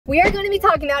We are going to be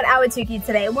talking about Awhatukee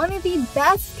today, one of the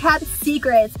best kept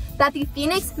secrets that the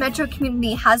Phoenix metro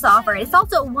community has to offer. It's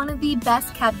also one of the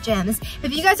best kept gyms.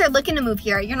 If you guys are looking to move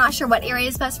here, you're not sure what area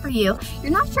is best for you,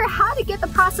 you're not sure how to get the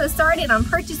process started on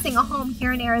purchasing a home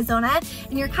here in Arizona,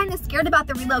 and you're kind of scared about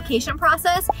the relocation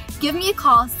process, give me a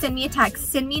call, send me a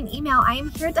text, send me an email. I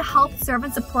am here to help serve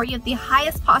and support you at the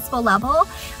highest possible level.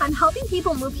 I'm helping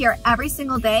people move here every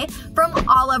single day from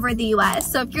all over the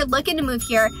US. So if you're looking to move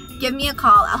here, give me a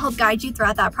call. I'll help guide you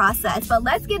throughout that process. But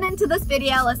let's get into this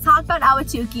video. Let's talk about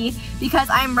Awhatukee because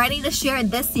I'm ready to share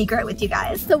this secret with you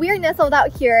guys. So we are nestled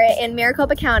out here in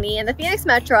Maricopa County in the Phoenix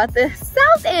Metro at the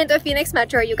south end of Phoenix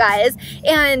Metro, you guys.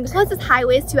 And closest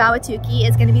highways to Awhatukee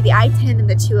is going to be the I-10 and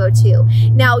the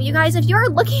 202. Now, you guys, if you're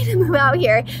looking to move out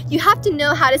here, you have to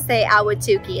know how to say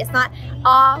Awhatukee. It's not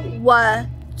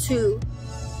Awhatukee.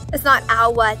 It's not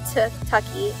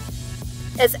Awhatukee.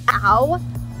 It's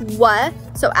Aw-wa,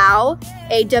 so Ow,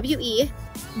 A-W-E,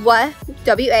 Wa,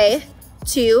 W-A,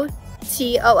 2,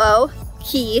 T-O-O,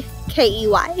 Key,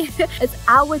 K-E-Y. It's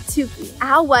Awhatukee,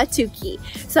 Awhatukee.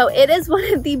 So it is one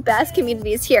of the best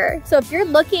communities here. So if you're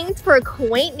looking for a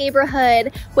quaint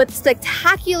neighborhood with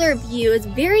spectacular views,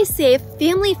 very safe,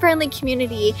 family-friendly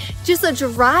community, just a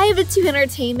drive to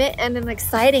entertainment and an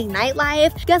exciting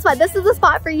nightlife, guess what? This is the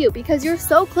spot for you because you're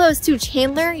so close to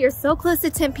Chandler, you're so close to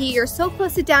Tempe, you're so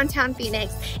close to downtown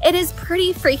Phoenix. It is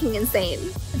pretty freaking insane.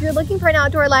 If you're looking for an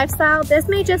outdoor lifestyle, this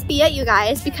may just be it, you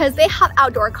guys, because they have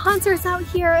outdoor concerts out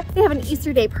here. They have an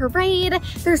Easter Day parade.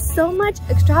 There's so much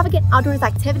extravagant outdoors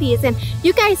activities, and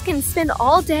you guys can spend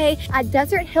all day at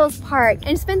Desert Hills Park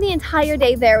and spend the entire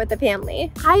day there with the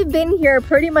family. I've been here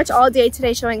pretty much all day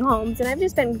today showing homes, and I've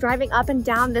just been driving up and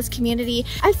down this community.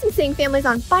 I've been seeing families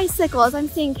on bicycles. I'm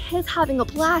seeing kids having a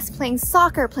blast playing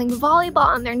soccer, playing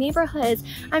volleyball in their neighborhoods.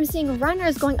 I'm seeing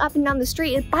runners going up and down the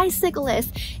street, and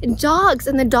bicyclists, and dogs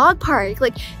in the dog park.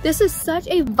 Like, this is such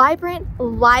a vibrant,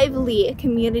 lively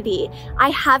community. I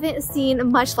haven't seen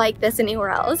much like this anywhere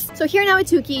else. So here in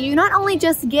Awhatukee, you not only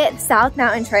just get South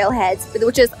Mountain trailheads,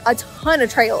 which is a ton of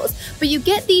trails, but you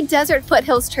get the Desert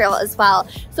Foothills Trail as well.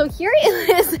 So here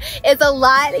is a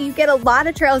lot, you get a lot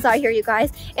of trails out here, you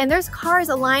guys, and there's cars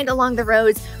aligned along the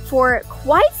roads for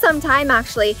quite some time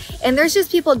actually, and there's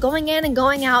just people going in and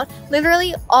going out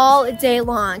literally all day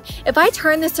long. If I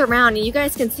turn this around, and you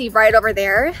guys can see right over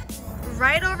there,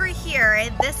 right over here,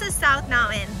 this is South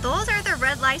Mountain. Those are the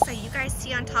red lights that you guys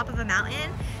see on top of a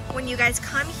mountain when you guys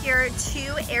come here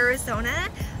to Arizona.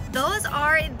 Those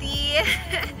are the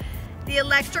the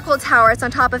electrical towers on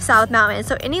top of South Mountain.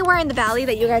 So anywhere in the valley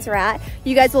that you guys are at,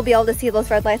 you guys will be able to see those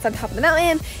red lights on top of the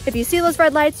mountain. If you see those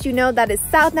red lights, you know that is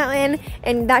South Mountain,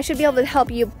 and that should be able to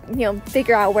help you,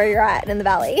 figure out where you're at in the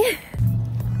valley.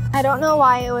 I don't know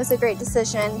why it was a great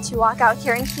decision to walk out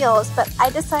here in heels, but I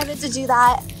decided to do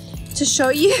that to show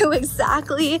you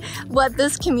exactly what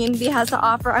this community has to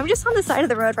offer. I'm just on the side of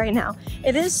the road right now.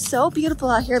 It is so beautiful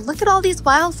out here. Look at all these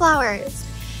wildflowers.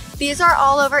 These are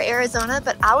all over Arizona,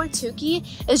 but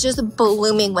Awhatukee is just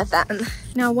blooming with them.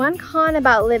 Now, one con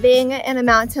about living in a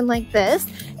mountain like this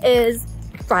is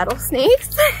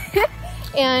rattlesnakes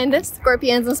and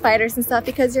scorpions and spiders and stuff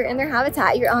because you're in their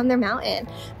habitat, you're on their mountain.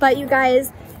 But you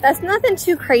guys, that's nothing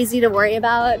too crazy to worry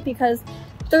about because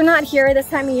they're not here this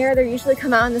time of year. They usually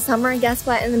come out in the summer, and guess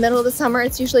what? In the middle of the summer,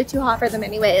 it's usually too hot for them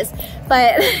anyways,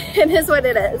 but it is what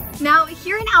it is. Now,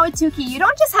 here in Awhatukee, you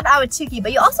don't just have Awhatukee,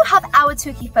 but you also have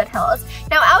Awhatukee Foothills.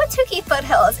 Now, Awhatukee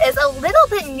Foothills is a little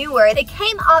bit newer. They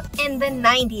came up in the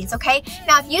 90s, okay?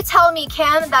 Now, if you tell me,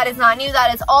 Kim, that is not new,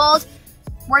 that is old,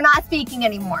 we're not speaking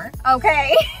anymore,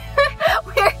 okay?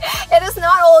 It is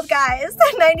not old, guys.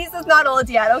 The 90s is not old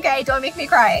yet, okay? Don't make me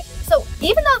cry. So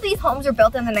even though these homes were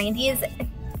built in the 90s,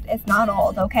 it's not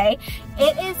old, okay?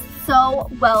 It is so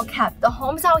well kept. The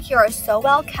homes out here are so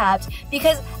well kept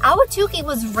because Awhatukee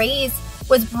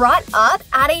was brought up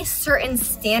at a certain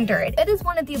standard. It is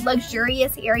one of the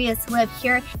luxurious areas to live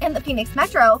here in the Phoenix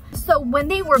Metro. So when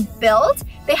they were built,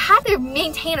 they had to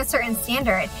maintain a certain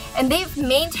standard, and they've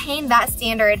maintained that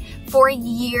standard for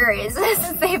years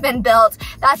since they've been built.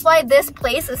 That's why this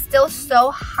place is still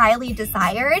so highly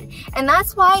desired, and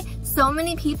that's why so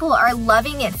many people are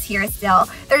loving it here still.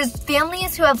 There's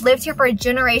families who have lived here for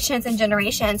generations and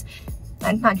generations.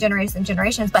 Not generations and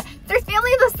generations, but there's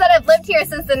families that have lived here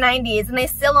since the 90s, and they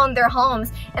still own their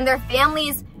homes, and their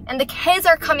families and the kids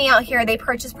are coming out here. They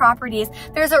purchase properties.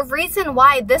 There's a reason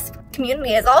why this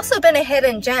community has also been a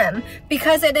hidden gem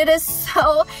because it's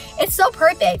so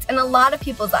perfect in a lot of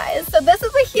people's eyes. So this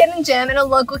is a hidden gem and a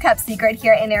local kept secret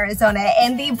here in Arizona,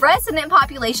 and the resident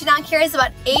population out here is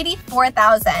about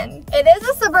 84,000. It is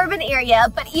a suburban area,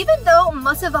 but even though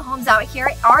most of the homes out here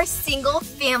are single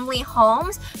family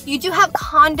homes, you do have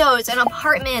condos and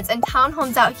apartments and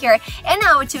townhomes out here in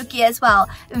Ahwatukee as well.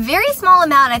 Very small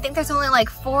amount. I think there's only like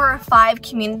 4 or 5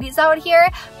 communities out here,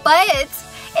 but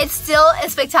it's still a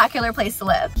spectacular place to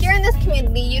live. Here in this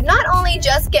community, you not only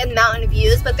just get mountain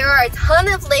views, but there are a ton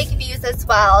of lake views as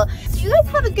well. So you guys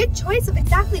have a good choice of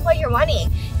exactly what you're wanting.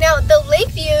 Now, the lake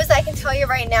views, I can tell you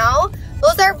right now,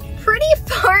 those are pretty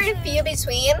far and few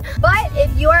between, but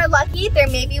if you are lucky, there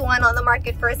may be one on the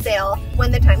market for sale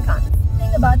when the time comes. The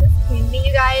thing about this community,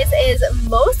 you guys, is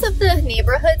most of the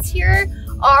neighborhoods here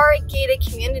are gated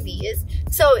communities.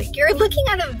 So you're looking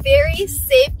at a very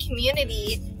safe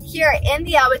community here in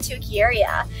the Awhatukee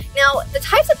area. Now, the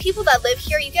types of people that live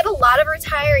here, you get a lot of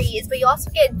retirees, but you also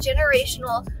get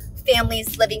generational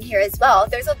families living here as well.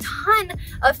 There's a ton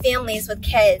of families with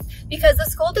kids because the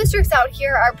school districts out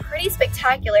here are pretty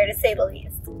spectacular, to say the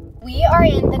least. We are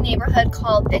in the neighborhood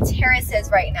called the Terraces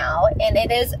right now, and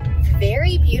it is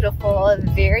very beautiful,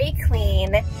 very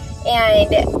clean, and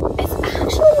it's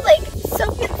actually like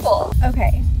so beautiful.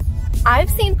 Okay.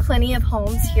 I've seen plenty of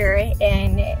homes here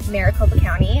in Maricopa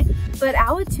County, but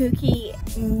Awhatukee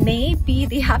may be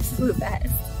the absolute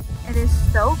best. It is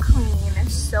so clean,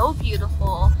 so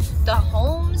beautiful. The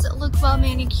homes look well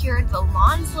manicured, the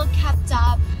lawns look kept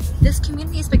up. This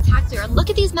community is spectacular.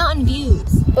 Look at these mountain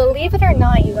views. Believe it or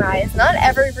not, you guys, not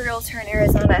every realtor in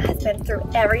Arizona has been through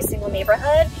every single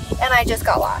neighborhood, and I just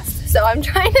got lost. So I'm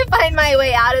trying to find my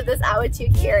way out of this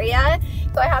Awhatukee area,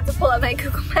 so I have to pull up my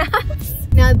Google Maps.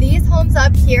 Now these homes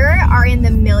up here are in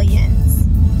the millions.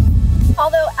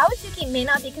 Although Awhatukee may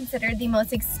not be considered the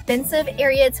most expensive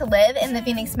area to live in the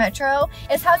Phoenix metro,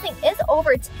 its housing is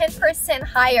over 10%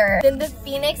 higher than the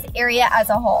Phoenix area as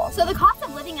a whole. So the cost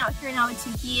of living out here in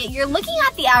Awhatukee, you're looking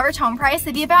at the average home price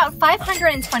to be about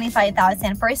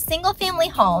 $525,000 for a single family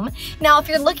home. Now, if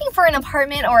you're looking for an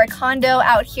apartment or a condo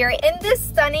out here in this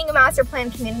stunning master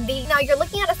plan community, now you're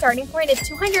looking at a starting point of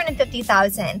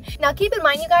 $250,000. Now keep in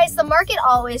mind, you guys, the market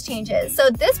always changes. So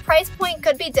this price point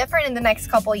could be different in the next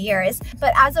couple years.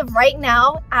 But as of right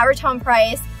now, average home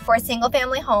price for a single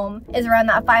family home is around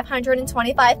that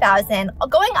 $525,000,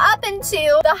 going up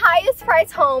into the highest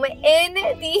price home in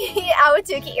the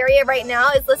Awhatukee area right now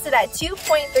is listed at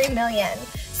 $2.3 million.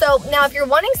 So now if you're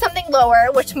wanting something lower,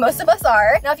 which most of us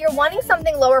are, now if you're wanting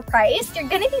something lower priced, you're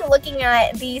gonna be looking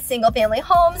at the single family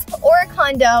homes or a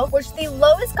condo, which the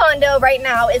lowest condo right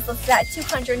now is listed at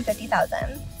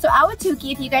 $250,000. So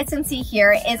Awhatukee, if you guys can see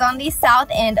here, is on the south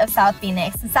end of South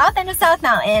Phoenix, the south end of South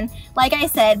Mountain, like I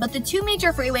said, but the two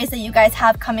major freeways that you guys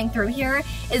have coming through here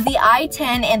is the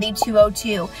I-10 and the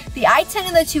 202. The I-10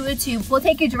 and the 202 will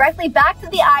take you directly back to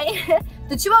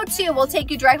the 202 will take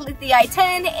you directly to the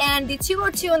I-10, and the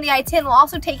 202 and the I-10 will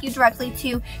also take you directly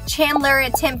to Chandler,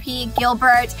 Tempe,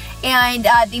 Gilbert, and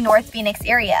the North Phoenix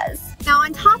areas. Now,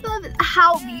 on top of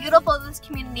how beautiful this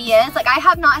community is, like I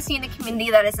have not seen a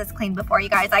community that is this clean before, you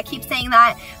guys. I keep saying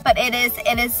that, but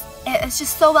it's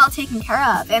just so well taken care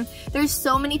of, and there's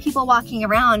so many people walking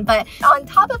around. But on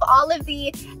top of all of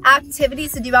the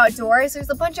activities to do outdoors, there's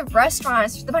a bunch of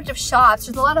restaurants, there's a bunch of shops,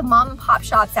 there's a lot of mom and pop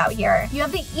shops out here. You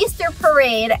have the Easter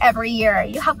parade every year,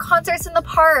 you have concerts in the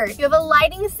park, you have a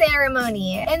lighting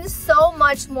ceremony, and so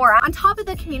much more on top of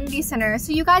the community center.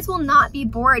 So you guys will not be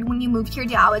bored when you move here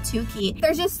to Awhatukee.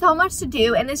 There's just so much to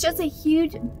do, and it's just a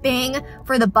huge bang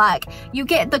for the buck. You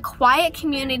get the quiet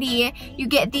community, you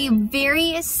get the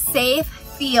very safe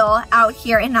feel out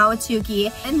here in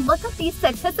Awhatukee, and look at these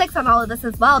statistics on all of this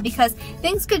as well, because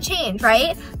things could change,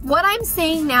 right? What I'm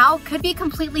saying now could be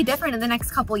completely different in the next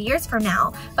couple years from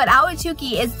now, but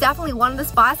Awhatukee is definitely one of the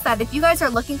spots that if you guys are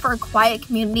looking for a quiet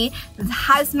community that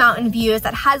has mountain views,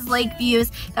 that has lake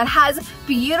views, that has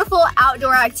beautiful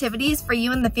outdoor activities for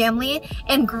you and the family,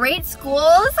 and great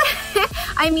schools,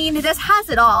 I mean, it just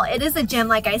has it all. It is a gem,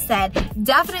 like I said.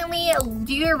 Definitely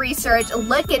do your research,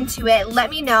 look into it, let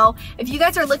me know. If you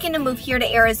guys are looking to move here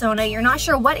to Arizona, you're not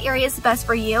sure what area is best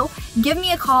for you, give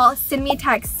me a call, send me a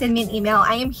text, send me an email.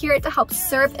 I am here to help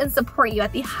serve and support you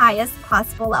at the highest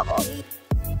possible level.